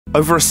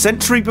Over a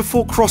century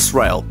before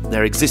Crossrail,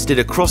 there existed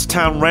a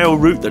cross-town rail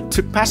route that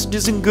took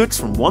passengers and goods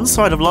from one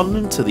side of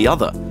London to the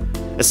other.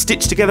 A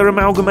stitched-together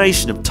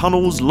amalgamation of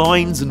tunnels,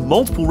 lines and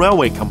multiple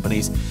railway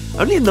companies.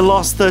 Only in the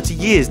last 30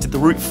 years did the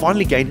route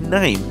finally gain a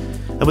name.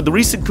 And with the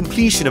recent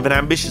completion of an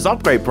ambitious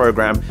upgrade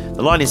programme,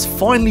 the line is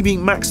finally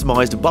being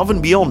maximised above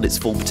and beyond its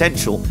full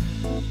potential.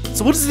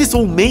 So what does this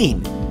all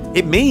mean?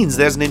 It means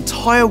there's an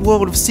entire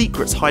world of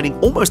secrets hiding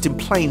almost in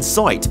plain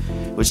sight,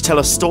 which tell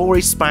a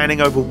story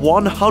spanning over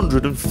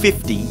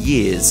 150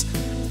 years.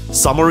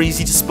 Some are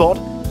easy to spot,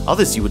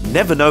 others you would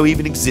never know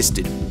even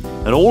existed,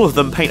 and all of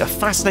them paint a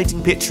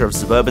fascinating picture of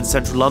suburban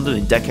central London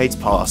in decades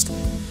past.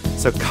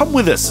 So come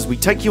with us as we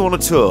take you on a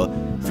tour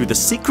through the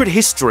secret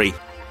history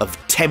of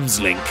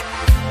Thameslink.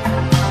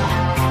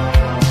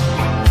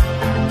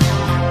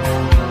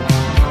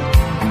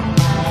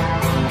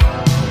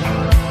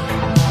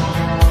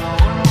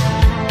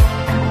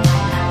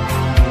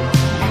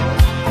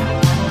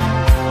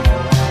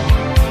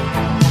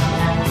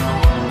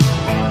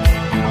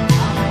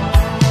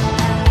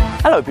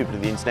 Hello people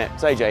of the internet,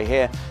 it's AJ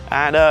here,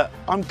 and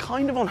I'm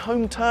kind of on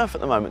home turf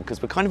at the moment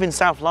because we're kind of in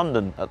South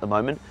London at the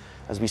moment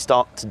as we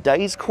start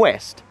today's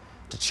quest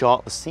to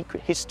chart the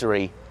secret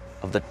history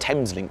of the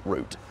Thameslink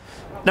route.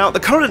 Now, the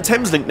current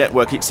Thameslink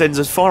network extends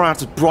as far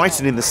out as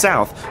Brighton in the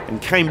south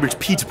and Cambridge,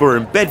 Peterborough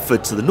and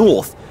Bedford to the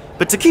north.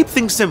 But to keep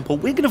things simple,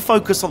 we're going to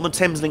focus on the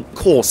Thameslink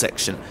core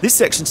section. This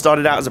section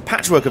started out as a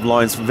patchwork of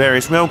lines from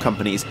various rail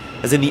companies,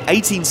 as in the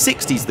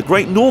 1860s the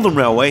Great Northern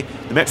Railway,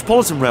 the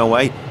Metropolitan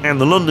Railway and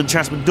the London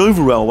Chatham and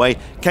Dover Railway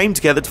came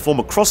together to form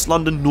a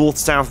cross-London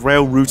north-south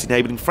rail route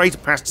enabling freight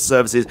and passenger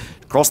services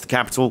to cross the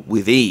capital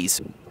with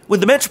ease. With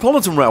the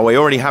Metropolitan Railway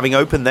already having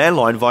opened their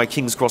line via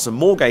King's Cross and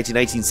Moorgate in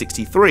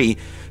 1863,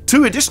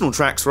 two additional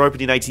tracks were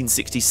opened in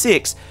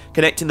 1866,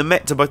 connecting the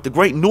Met to both the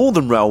Great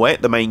Northern Railway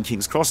at the main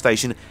King's Cross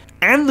station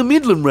and the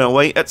Midland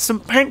Railway at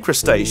St Pancras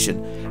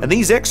station, and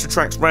these extra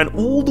tracks ran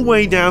all the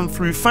way down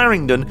through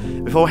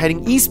Farringdon before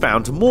heading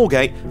eastbound to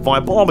Moorgate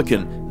via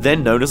Barbican,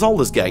 then known as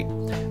Aldersgate.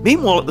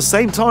 Meanwhile, at the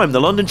same time,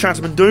 the London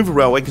Chatham and Dover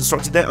Railway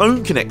constructed their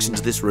own connection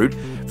to this route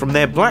from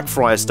their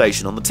Blackfriars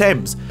station on the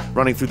Thames,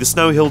 running through the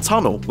Snow Hill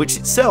Tunnel, which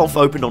itself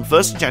opened on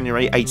 1st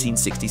January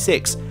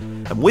 1866.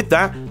 And with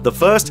that, the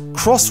first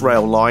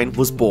Crossrail line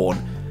was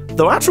born.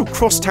 Though actual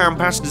cross-town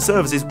passenger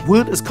services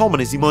weren't as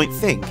common as you might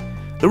think.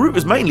 The route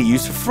was mainly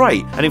used for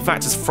freight, and in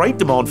fact as freight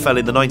demand fell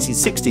in the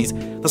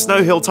 1960s, the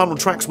Snow Hill Tunnel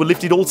tracks were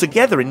lifted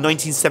altogether in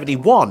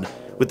 1971,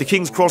 with the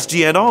King's Cross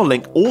GNR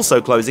link also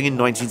closing in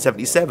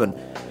 1977.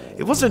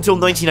 It wasn't until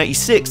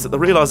 1986 that the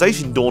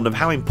realisation dawned of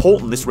how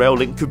important this rail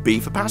link could be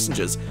for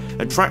passengers,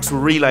 and tracks were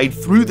relayed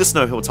through the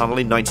Snow Hill Tunnel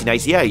in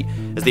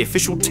 1988, as the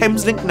official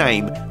Thameslink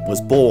name was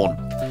born.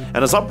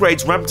 And as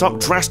upgrades ramped up,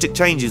 drastic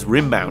changes were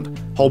inbound.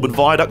 Holborn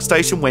Viaduct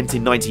Station went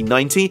in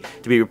 1990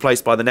 to be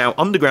replaced by the now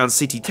underground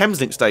City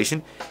Thameslink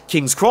Station.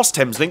 King's Cross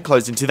Thameslink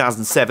closed in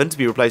 2007 to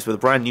be replaced with a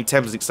brand new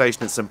Thameslink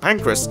Station at St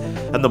Pancras,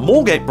 and the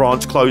Moorgate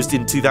branch closed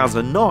in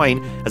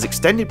 2009 as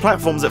extended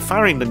platforms at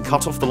Farringdon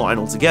cut off the line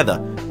altogether.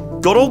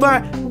 Got all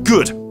that?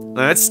 Good.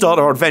 Now let's start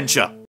our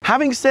adventure.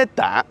 Having said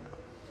that,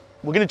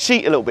 we're going to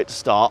cheat a little bit to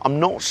start. I'm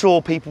not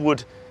sure people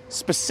would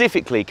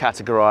specifically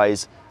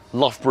categorise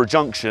Loughborough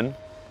Junction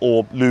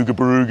or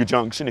Luga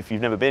Junction, if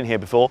you've never been here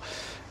before,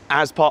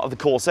 as part of the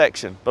core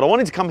section. But I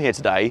wanted to come here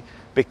today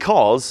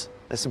because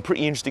there's some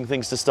pretty interesting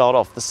things to start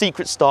off. The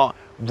secrets start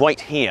right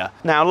here.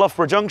 Now,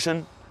 Loughborough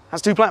Junction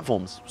has two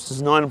platforms.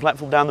 There's an island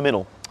platform down the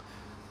middle.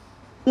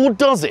 Or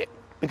does it?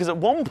 Because at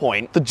one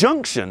point, the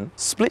junction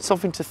splits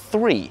off into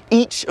three.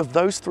 Each of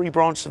those three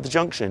branches of the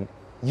junction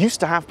used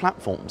to have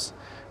platforms.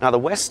 Now, the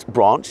west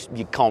branch,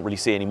 you can't really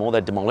see anymore,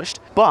 they're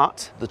demolished.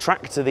 But the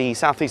track to the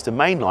southeastern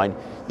main line,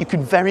 you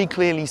can very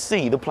clearly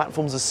see the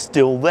platforms are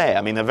still there.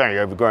 I mean, they're very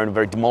overgrown and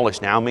very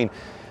demolished now. I mean,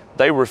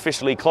 they were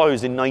officially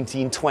closed in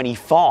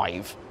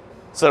 1925.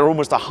 So they're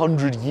almost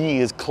 100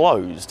 years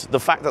closed. The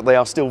fact that they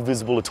are still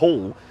visible at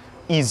all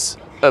is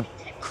a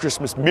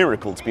Christmas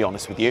miracle, to be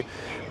honest with you.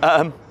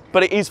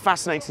 But it is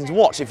fascinating to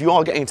watch. If you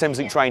are getting a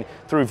Thameslink train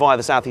through via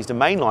the southeastern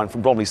main line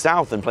from Bromley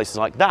South and places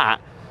like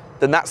that,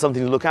 then that's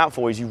something to look out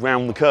for as you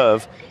round the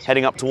curve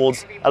heading up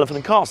towards Elephant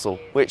and Castle,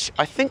 which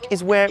I think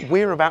is where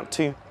we're about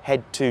to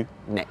head to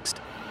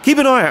next. Keep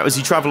an eye out as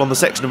you travel on the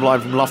section of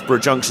line from Loughborough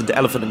Junction to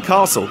Elephant and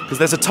Castle, because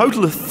there's a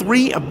total of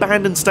 3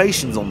 abandoned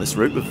stations on this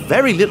route with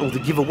very little to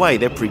give away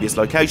their previous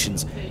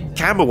locations.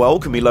 Camberwell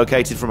can be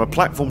located from a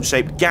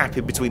platform-shaped gap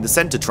in between the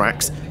centre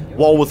tracks,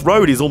 Walworth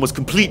Road is almost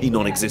completely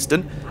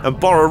non-existent, and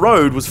Borough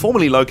Road was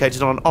formerly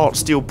located on an arched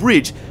steel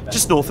bridge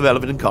just north of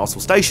Elephant and Castle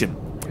Station.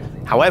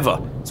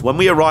 However, it's when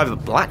we arrive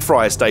at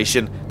Blackfriars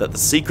Station that the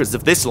secrets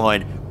of this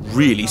line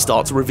really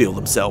start to reveal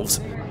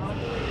themselves.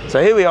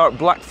 So here we are at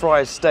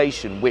Blackfriars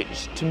Station,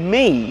 which to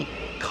me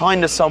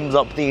kind of sums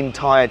up the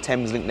entire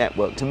Thameslink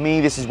network. To me,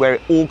 this is where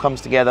it all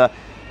comes together.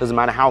 Doesn't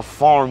matter how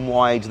far and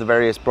wide the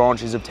various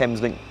branches of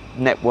Thameslink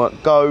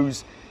network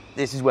goes,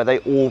 this is where they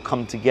all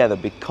come together,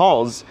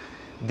 because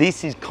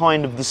this is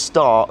kind of the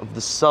start of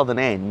the southern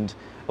end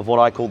of what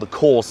I call the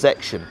core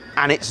section.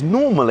 And it's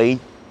normally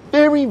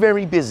very,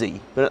 very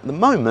busy, but at the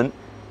moment,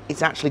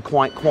 it's actually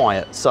quite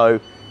quiet. So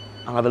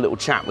I'll have a little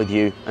chat with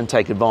you and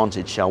take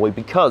advantage, shall we?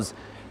 Because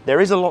there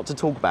is a lot to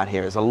talk about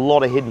here. There's a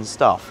lot of hidden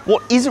stuff.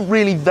 What isn't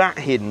really that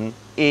hidden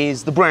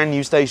is the brand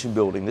new station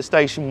building. The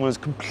station was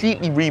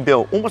completely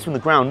rebuilt, almost from the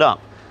ground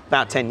up,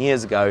 about 10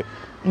 years ago.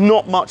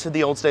 Not much of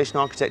the old station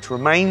architecture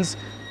remains,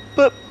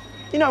 but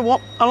you know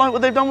what? I like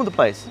what they've done with the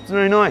place. It's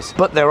very nice.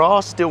 But there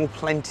are still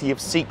plenty of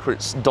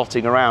secrets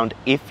dotting around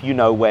if you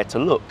know where to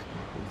look.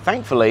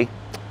 Thankfully,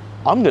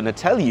 I'm going to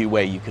tell you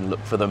where you can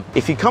look for them.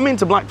 If you come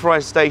into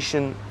Blackfriars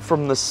Station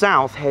from the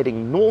south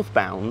heading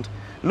northbound,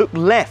 look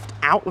left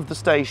out of the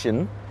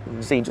station, you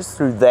can see just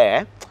through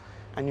there,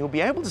 and you'll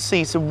be able to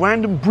see some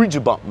random bridge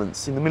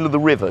abutments in the middle of the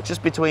river,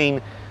 just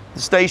between the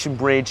station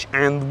bridge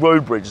and the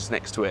road bridges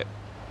next to it.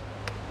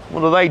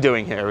 What are they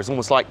doing here? It's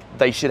almost like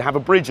they should have a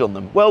bridge on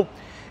them. Well,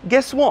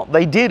 guess what?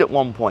 They did at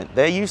one point.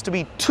 There used to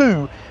be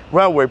 2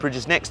 railway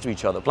bridges next to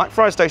each other.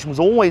 Blackfriars Station was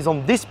always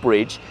on this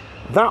bridge.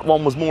 That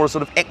one was more a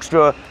sort of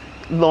extra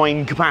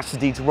line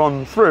capacity to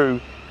run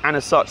through, and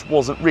as such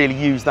wasn't really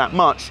used that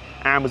much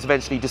and was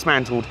eventually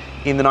dismantled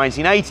in the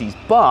 1980s.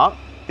 But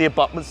the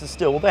abutments are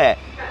still there.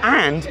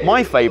 And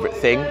my favourite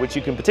thing, which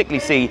you can particularly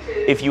see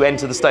if you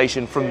enter the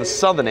station from the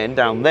southern end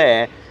down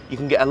there, you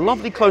can get a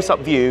lovely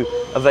close-up view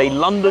of a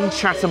London,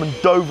 Chatham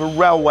and Dover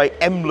Railway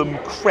emblem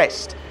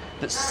crest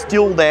that's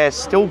still there,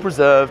 still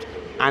preserved,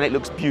 and it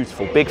looks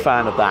beautiful. Big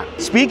fan of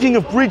that. Speaking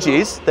of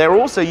bridges, there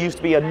also used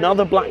to be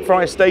another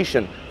Blackfriars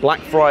station,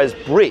 Blackfriars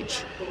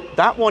Bridge.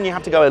 That one you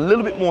have to go a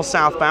little bit more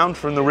southbound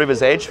from the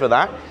river's edge for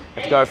that. You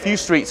have to go a few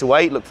streets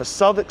away, look for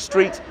Southwark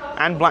Street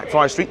and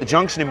Blackfriars Street, the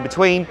junction in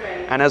between,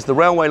 and as the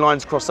railway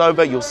lines cross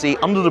over, you'll see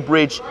under the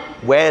bridge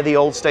where the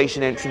old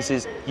station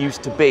entrances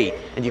used to be.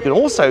 And you can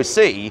also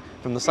see,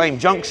 from the same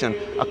junction,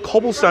 a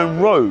cobblestone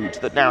road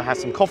that now has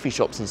some coffee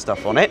shops and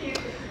stuff on it,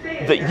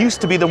 that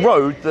used to be the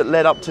road that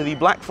led up to the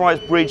Blackfriars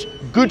Bridge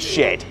goods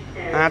shed.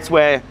 That's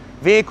where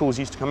vehicles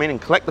used to come in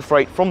and collect the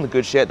freight from the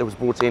goods shed that was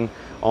brought in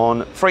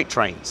on freight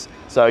trains.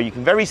 So you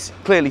can very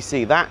clearly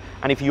see that,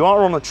 and if you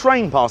are on a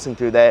train passing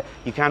through there,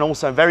 you can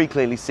also very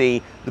clearly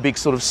see the big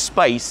sort of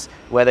space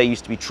where there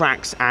used to be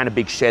tracks and a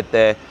big shed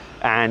there.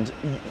 And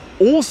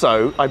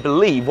also, I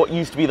believe, what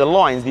used to be the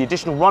lines, the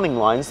additional running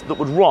lines that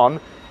would run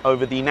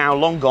over the now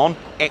long gone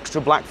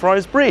extra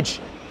Blackfriars Bridge.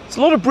 There's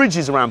a lot of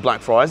bridges around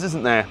Blackfriars,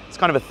 isn't there? It's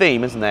kind of a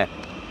theme, isn't there?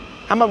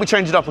 How about we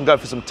change it up and go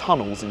for some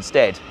tunnels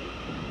instead?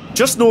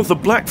 Just north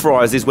of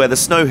Blackfriars is where the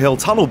Snow Hill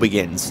Tunnel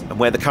begins, and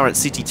where the current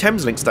City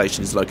Thameslink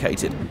station is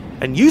located.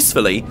 And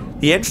usefully,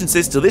 the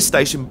entrances to this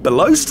station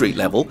below street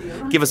level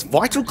give us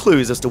vital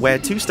clues as to where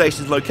 2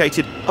 stations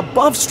located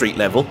above street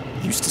level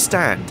used to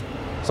stand.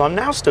 So I'm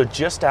now stood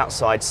just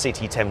outside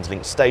City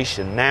Thameslink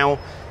station. Now,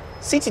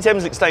 City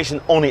Thameslink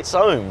station on its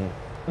own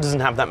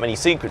doesn't have that many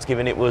secrets,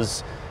 given it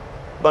was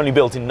only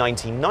built in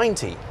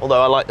 1990, although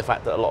I like the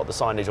fact that a lot of the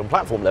signage on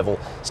platform level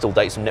still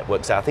dates from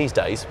Network South these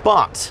days.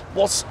 But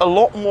what's a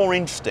lot more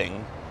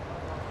interesting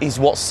is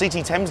what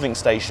City Thameslink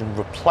station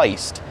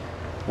replaced,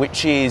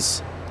 which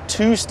is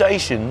 2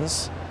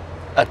 stations,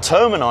 a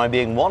termini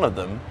being one of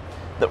them,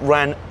 that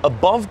ran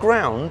above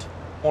ground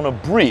on a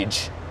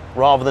bridge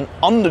rather than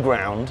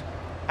underground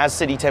as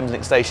City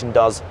Thameslink station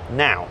does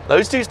now.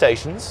 Those 2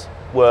 stations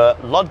were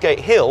Ludgate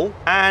Hill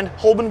and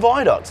Holborn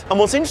Viaduct. And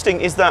what's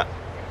interesting is that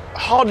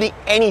hardly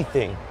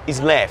anything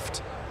is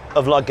left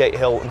of Ludgate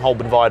Hill and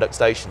Holborn Viaduct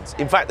stations.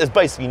 In fact, there's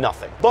basically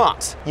nothing.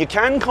 But you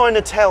can kind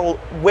of tell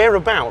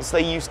whereabouts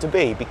they used to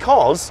be,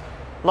 because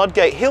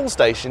Ludgate Hill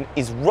station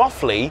is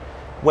roughly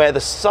where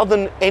the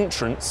southern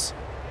entrance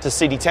to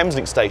City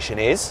Thameslink station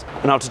is.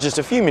 And after just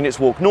a few minutes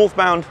walk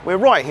northbound, we're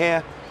right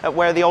here at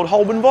where the old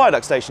Holborn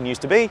Viaduct station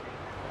used to be.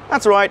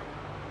 That's right,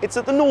 it's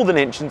at the northern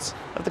entrance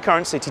of the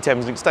current City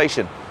Thameslink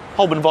station.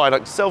 Holborn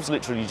Viaduct itself is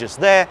literally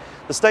just there.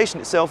 The station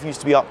itself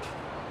used to be up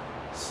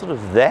sort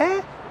of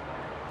there,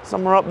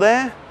 somewhere up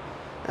there,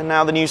 and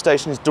now the new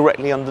station is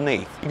directly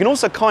underneath. You can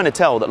also kind of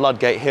tell that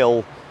Ludgate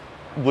Hill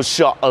was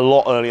shut a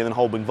lot earlier than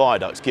Holborn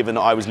Viaduct, given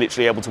that I was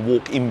literally able to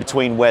walk in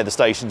between where the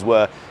stations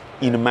were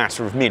in a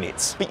matter of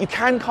minutes. But you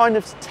can kind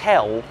of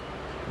tell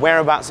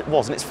whereabouts it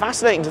was, and it's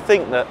fascinating to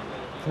think that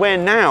where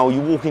now you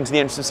walk into the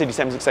entrance of City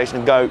Thameslink station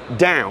and go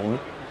down,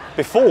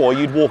 before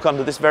you'd walk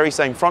under this very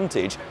same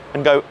frontage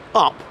and go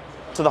up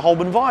to the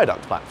Holborn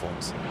Viaduct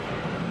platforms.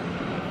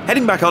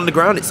 Heading back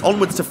underground, it's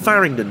onwards to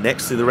Farringdon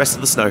next to the rest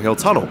of the Snow Hill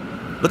Tunnel.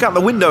 Look out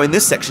the window in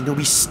this section, you'll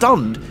be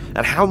stunned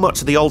at how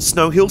much of the old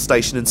Snow Hill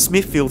station and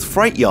Smithfield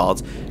freight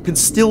yards can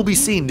still be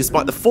seen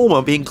despite the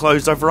former being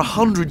closed over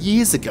 100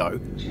 years ago.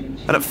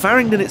 And at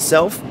Farringdon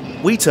itself,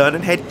 we turn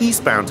and head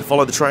eastbound to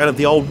follow the trail of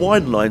the old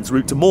Wine Line's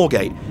route to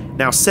Moorgate,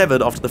 now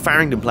severed after the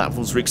Farringdon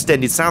platforms were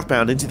extended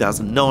southbound in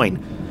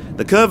 2009.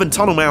 The curve and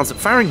tunnel mounds at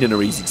Farringdon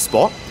are easy to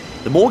spot.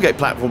 The Moorgate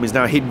platform is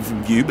now hidden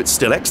from view but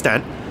still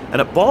extant. And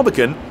at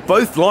Barbican,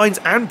 both lines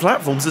and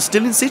platforms are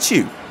still in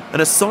situ,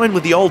 and a sign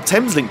with the old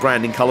Thameslink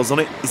branding colours on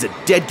it is a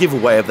dead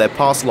giveaway of their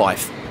past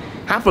life.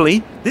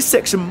 Happily, this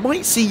section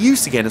might see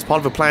use again as part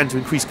of a plan to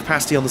increase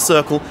capacity on the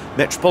Circle,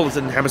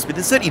 Metropolitan, Hammersmith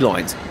and City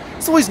lines.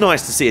 It's always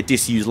nice to see a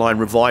disused line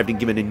revived and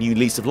given a new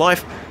lease of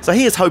life, so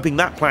here's hoping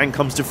that plan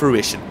comes to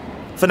fruition.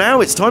 For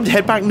now, it's time to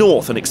head back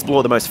north and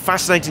explore the most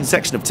fascinating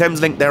section of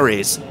Thameslink there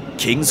is,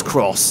 King's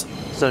Cross.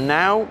 So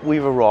now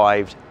we've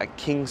arrived at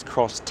King's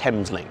Cross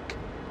Thameslink.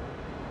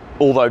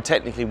 Although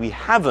technically we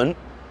haven't,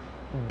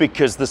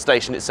 because the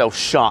station itself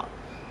shut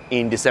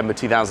in December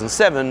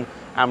 2007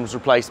 and was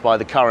replaced by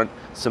the current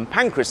St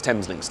Pancras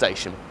Thameslink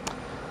station.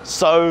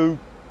 So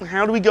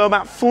how do we go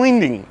about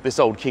finding this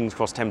old King's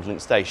Cross Thameslink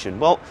station?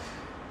 Well,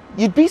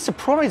 you'd be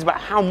surprised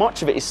about how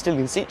much of it is still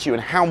in situ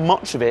and how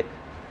much of it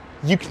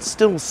you can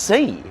still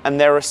see. And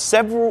there are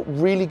several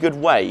really good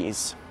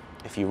ways,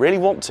 if you really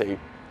want to,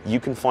 you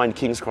can find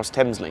King's Cross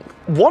Thameslink.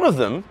 One of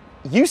them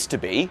used to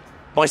be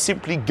by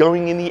simply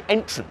going in the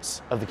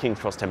entrance of the King's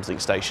Cross Thameslink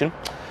station.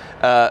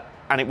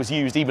 And it was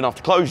used even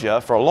after closure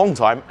for a long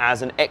time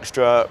as an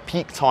extra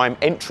peak time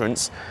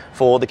entrance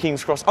for the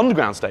King's Cross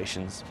Underground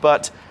stations.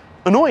 But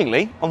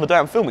annoyingly, on the day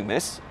I'm filming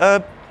this,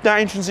 that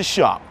entrance is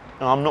shut.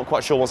 I'm not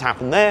quite sure what's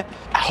happened there.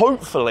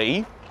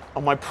 Hopefully,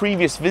 on my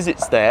previous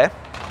visits there,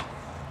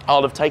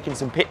 I'll have taken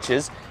some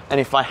pictures, and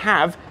if I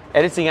have,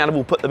 Editing Anna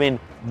will put them in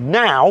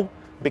now,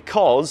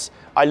 because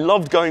I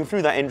loved going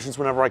through that entrance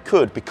whenever I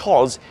could,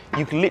 because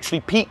you can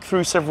literally peek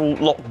through several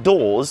locked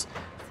doors,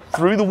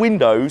 through the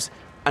windows,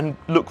 and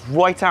look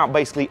right out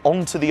basically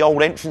onto the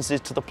old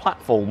entrances to the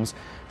platforms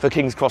for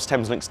King's Cross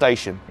Thameslink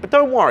station. But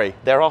don't worry,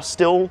 there are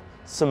still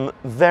some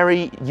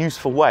very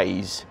useful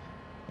ways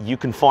you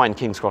can find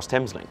King's Cross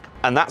Thameslink.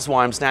 And that's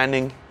why I'm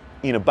standing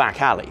in a back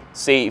alley.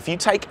 See, if you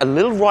take a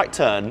little right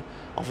turn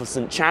off of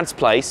St Chad's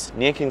Place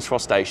near King's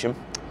Cross station,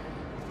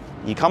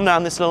 you come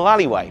down this little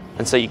alleyway.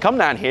 And so you come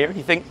down here and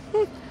you think,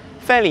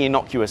 fairly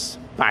innocuous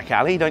back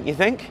alley, don't you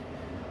think?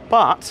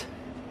 But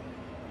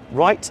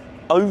right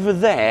over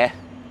there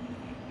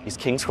is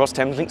King's Cross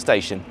Thameslink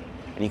station,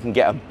 and you can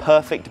get a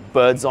perfect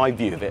bird's eye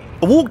view of it.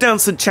 A walk down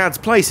St Chad's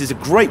Place is a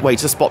great way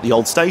to spot the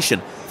old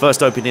station.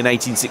 First opened in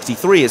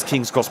 1863 as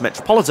King's Cross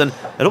Metropolitan,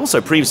 and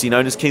also previously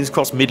known as King's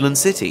Cross Midland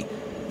City.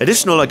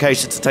 Additional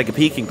locations to take a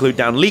peek include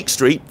down Leek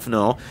Street, for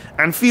now,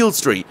 and Field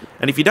Street.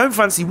 And if you don't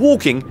fancy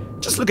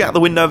walking, just look out the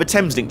window of a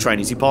Thameslink train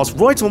as you pass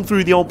right on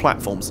through the old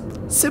platforms.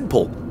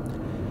 Simple.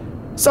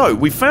 So,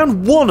 we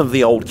found one of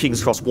the old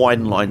King's Cross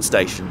Widen Line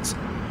stations.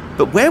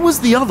 But where was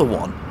the other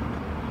one?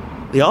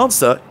 The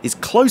answer is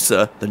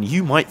closer than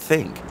you might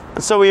think.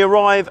 And so we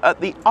arrive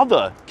at the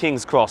other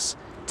King's Cross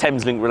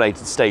Thameslink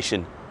related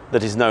station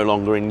that is no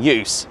longer in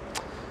use.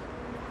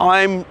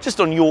 I'm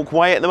just on York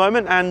Way at the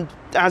moment, and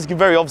as you can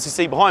very obviously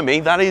see behind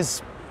me, that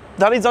is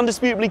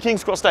undisputably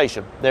King's Cross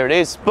station. There it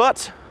is.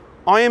 But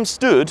I am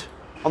stood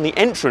on the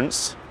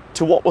entrance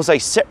to what was a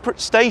separate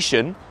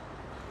station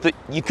that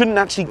you couldn't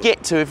actually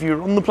get to if you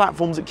were on the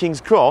platforms at King's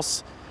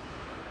Cross,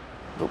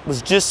 but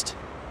was just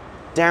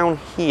down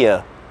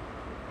here.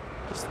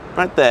 Just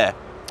right there,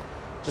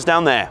 just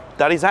down there.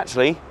 That is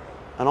actually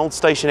an old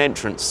station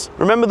entrance.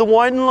 Remember the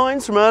Widen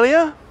lines from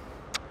earlier?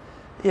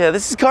 Yeah,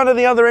 this is kind of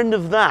the other end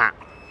of that.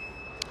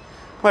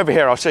 Over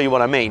here, I'll show you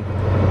what I mean.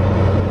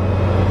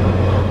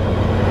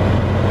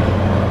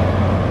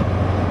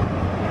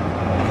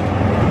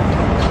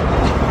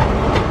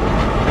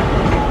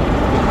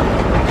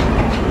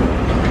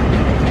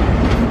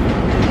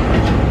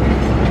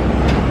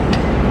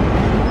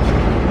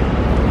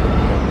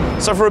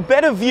 So for a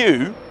better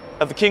view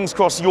of the King's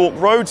Cross York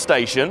Road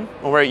station,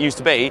 or where it used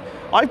to be,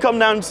 I've come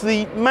down to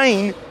the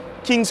main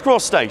King's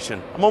Cross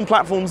station. I'm on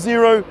platform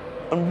 0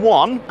 and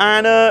 1,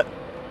 and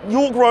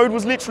York Road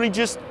was literally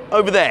just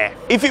over there.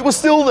 If it was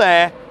still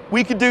there,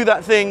 we could do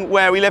that thing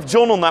where we left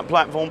John on that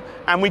platform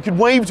and we could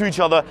wave to each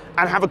other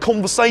and have a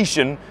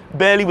conversation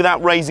barely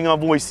without raising our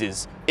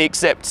voices,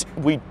 except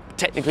we'd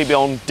technically be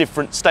on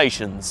different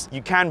stations.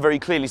 You can very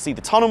clearly see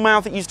the tunnel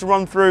mouth it used to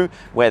run through,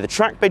 where the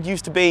track bed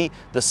used to be,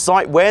 the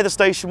site where the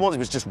station was. It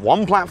was just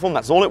one platform,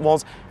 that's all it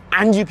was.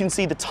 And you can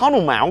see the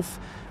tunnel mouth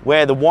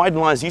where the Widen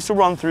lines used to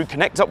run through,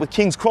 connect up with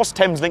King's Cross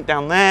Thameslink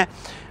down there,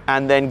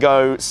 and then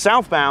go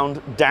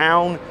southbound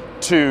down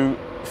to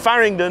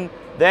Farringdon,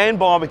 then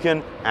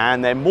Barbican,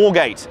 and then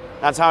Moorgate.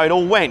 That's how it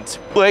all went.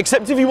 Well,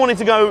 except if you wanted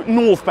to go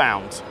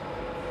northbound,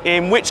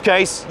 in which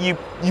case you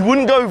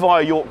wouldn't go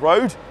via York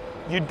Road,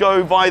 you'd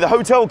go via the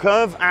hotel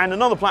curve and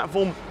another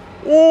platform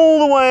all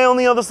the way on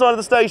the other side of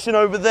the station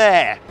over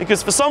there.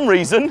 Because for some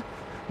reason,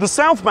 the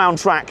southbound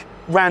track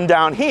ran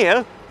down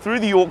here through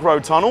the York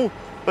Road tunnel,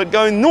 but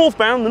going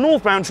northbound, the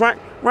northbound track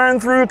ran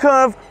through a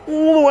curve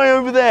all the way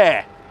over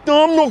there.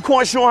 I'm not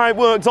quite sure how it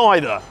worked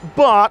either,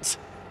 but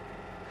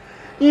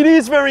it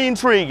is very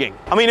intriguing.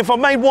 I mean, if I've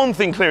made one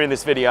thing clear in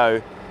this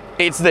video,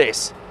 it's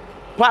this.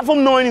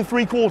 Platform 9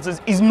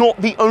 3/4 is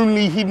not the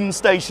only hidden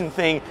station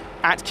thing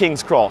at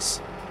King's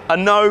Cross.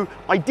 And no,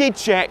 I did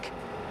check,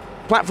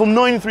 platform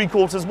 9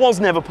 3/4 was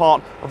never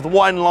part of the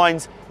Widen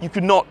lines. You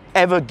could not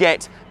ever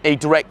get a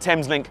direct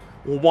Thameslink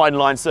or Widen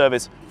line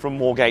service from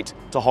Moorgate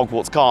to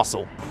Hogwarts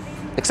Castle.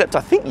 Except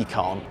I think you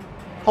can't.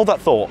 Hold that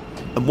thought.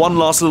 And one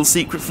last little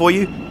secret for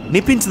you,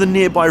 nip into the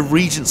nearby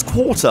Regent's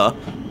Quarter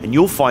and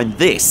you'll find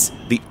this,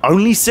 the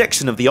only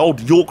section of the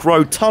old York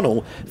Road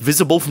tunnel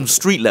visible from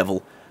street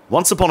level.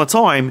 Once upon a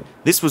time,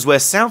 this was where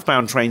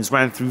southbound trains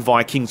ran through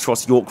via King's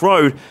Cross York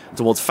Road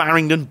towards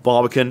Farringdon,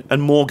 Barbican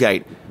and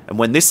Moorgate. And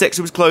when this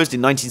section was closed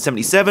in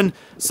 1977,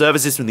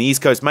 services from the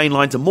East Coast Main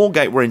Line to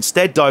Moorgate were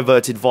instead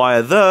diverted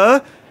via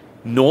the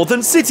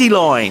Northern City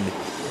Line.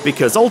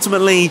 Because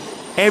ultimately,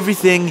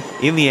 everything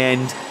in the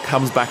end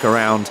comes back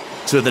around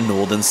to the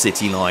Northern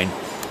City Line.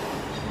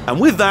 And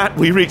with that,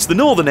 we reach the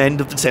northern end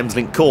of the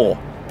Thameslink core.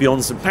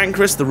 Beyond St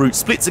Pancras, the route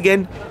splits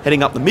again,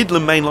 heading up the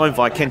Midland Main Line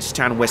via Kentish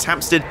Town and West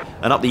Hampstead,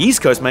 and up the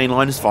East Coast Main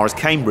Line as far as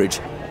Cambridge.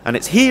 And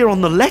it's here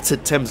on the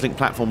lettered Thameslink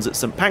platforms at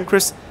St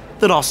Pancras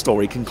that our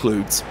story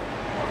concludes.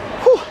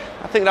 Whew,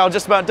 I think that'll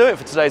just about do it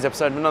for today's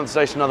episode of Another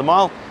Station, Another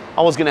Mile.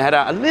 I was going to head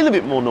out a little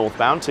bit more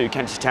northbound to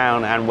Kentish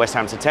Town and West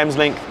Hampstead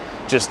Thameslink,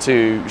 just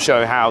to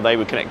show how they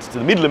were connected to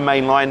the Midland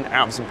Main Line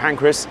out of St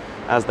Pancras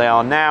as they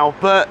are now.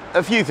 But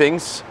a few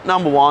things.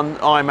 Number one,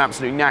 I'm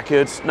absolutely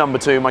knackered. Number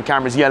two, my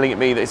camera's yelling at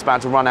me that it's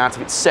about to run out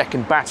of its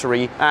second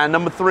battery. And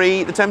number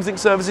three, the Thameslink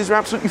services are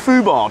absolutely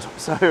foobarred.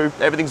 So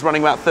everything's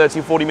running about 30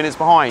 or 40 minutes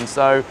behind.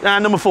 So,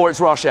 and number four,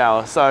 it's rush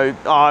hour. So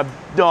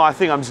I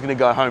think I'm just gonna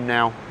go home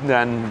now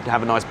and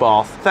have a nice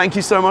bath. Thank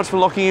you so much for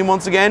locking in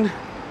once again.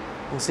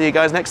 We'll see you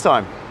guys next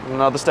time on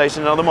Another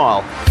Station, Another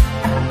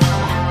Mile.